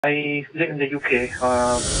I live in the UK.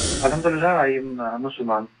 Alhamdulillah, I am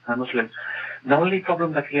Muslim. The only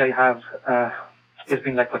problem that I have, it's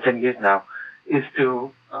been like for 10 years now, is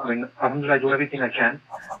to, Alhamdulillah, I do everything I can,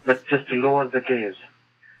 but just to lower the gaze.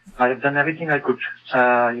 I have done everything I could,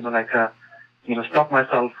 stop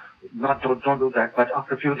myself, don't do that, but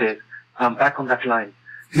after a few days, I'm back on that line.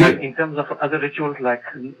 But in terms of other rituals like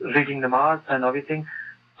reading namaz and everything,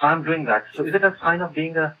 I'm doing that. So is it a sign of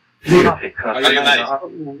being a traffic? Are you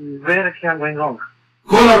married? Where actually I'm going wrong?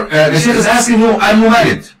 Caller, the Sheikh is asking you, are you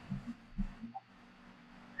married?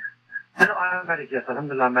 No, I'm married, yes.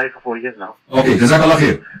 Alhamdulillah, I'm married for 4 years now. Okay, Jazakallah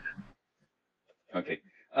khair. Okay.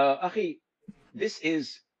 Akhi, this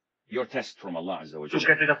is your test from Allah Azza wa To Jalla.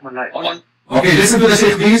 get rid of my life. Okay, listen to the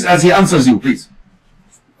Sheikh please as he answers you, please.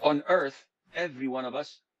 On earth, every one of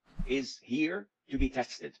us is here to be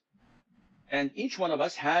tested. And each one of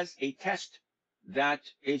us has a test that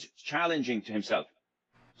is challenging to himself.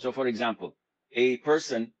 So for example, a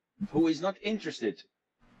person who is not interested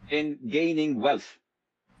in gaining wealth,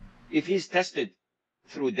 if he's tested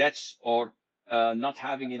through debts or not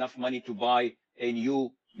having enough money to buy a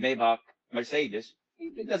new Maybach Mercedes,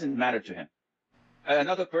 it doesn't matter to him.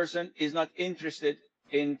 Another person is not interested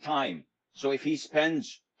in time. So if he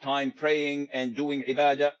spends time praying and doing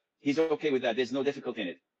ibadah, he's okay with that. There's no difficulty in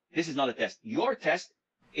it. This is not a test. Your test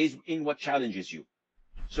is in what challenges you.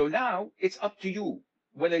 So now it's up to you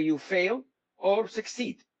whether you fail or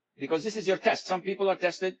succeed, because this is your test. Some people are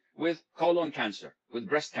tested with colon cancer, with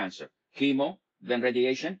breast cancer, chemo, then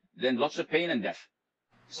radiation, then lots of pain and death.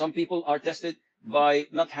 Some people are tested by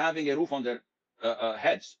not having a roof on their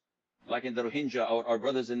heads, like in the Rohingya or our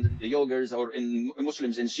brothers in the Uyghurs or in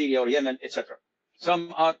Muslims in Syria or Yemen, etc.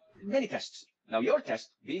 Some are many tests. Now your test,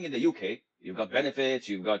 being in the UK, you've got benefits,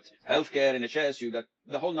 you've got healthcare, NHS, you've got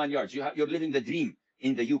the whole 9 yards. You're living the dream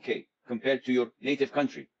in the UK compared to your native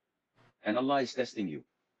country. And Allah is testing you,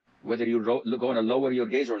 whether you're going to lower your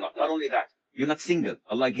gaze or not. Not only that, you're not single.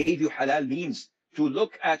 Allah gave you halal means to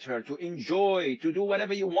look at her, to enjoy, to do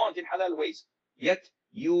whatever you want in halal ways. Yet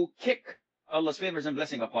you kick Allah's favors and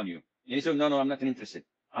blessing upon you. And you say, no, I'm not interested.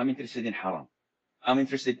 I'm interested in haram. I'm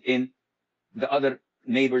interested in the other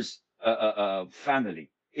neighbor's family.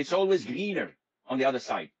 It's always greener on the other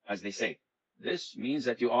side, as they say. This means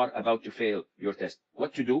that you are about to fail your test.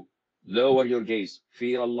 What to do? Lower your gaze.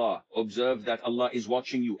 Fear Allah. Observe that Allah is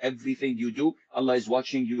watching you. Everything you do, Allah is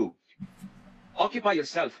watching you. Occupy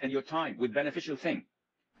yourself and your time with beneficial thing.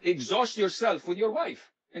 Exhaust yourself with your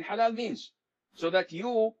wife in halal means, so that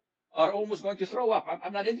you are almost going to throw up.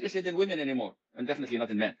 I'm not interested in women anymore, and definitely not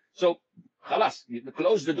in men. So, khalas,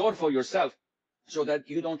 close the door for yourself so that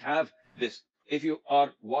you don't have this. If you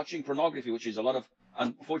are watching pornography, which is a lot of,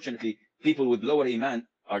 unfortunately, people with lower iman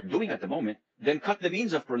are doing at the moment, then cut the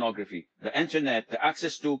means of pornography, the internet, the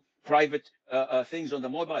access to private things on the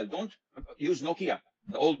mobile. Don't use Nokia,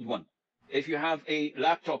 the old one. If you have a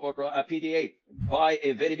laptop or a PDA, buy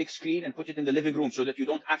a very big screen and put it in the living room so that you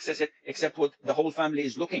don't access it except what the whole family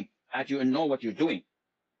is looking at you and know what you're doing.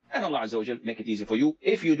 And Allah Azza wa Jal make it easy for you.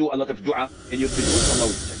 If you do a lot of dua and you produce, Allah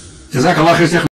will protect you. Jazakallah khair, Sheikh.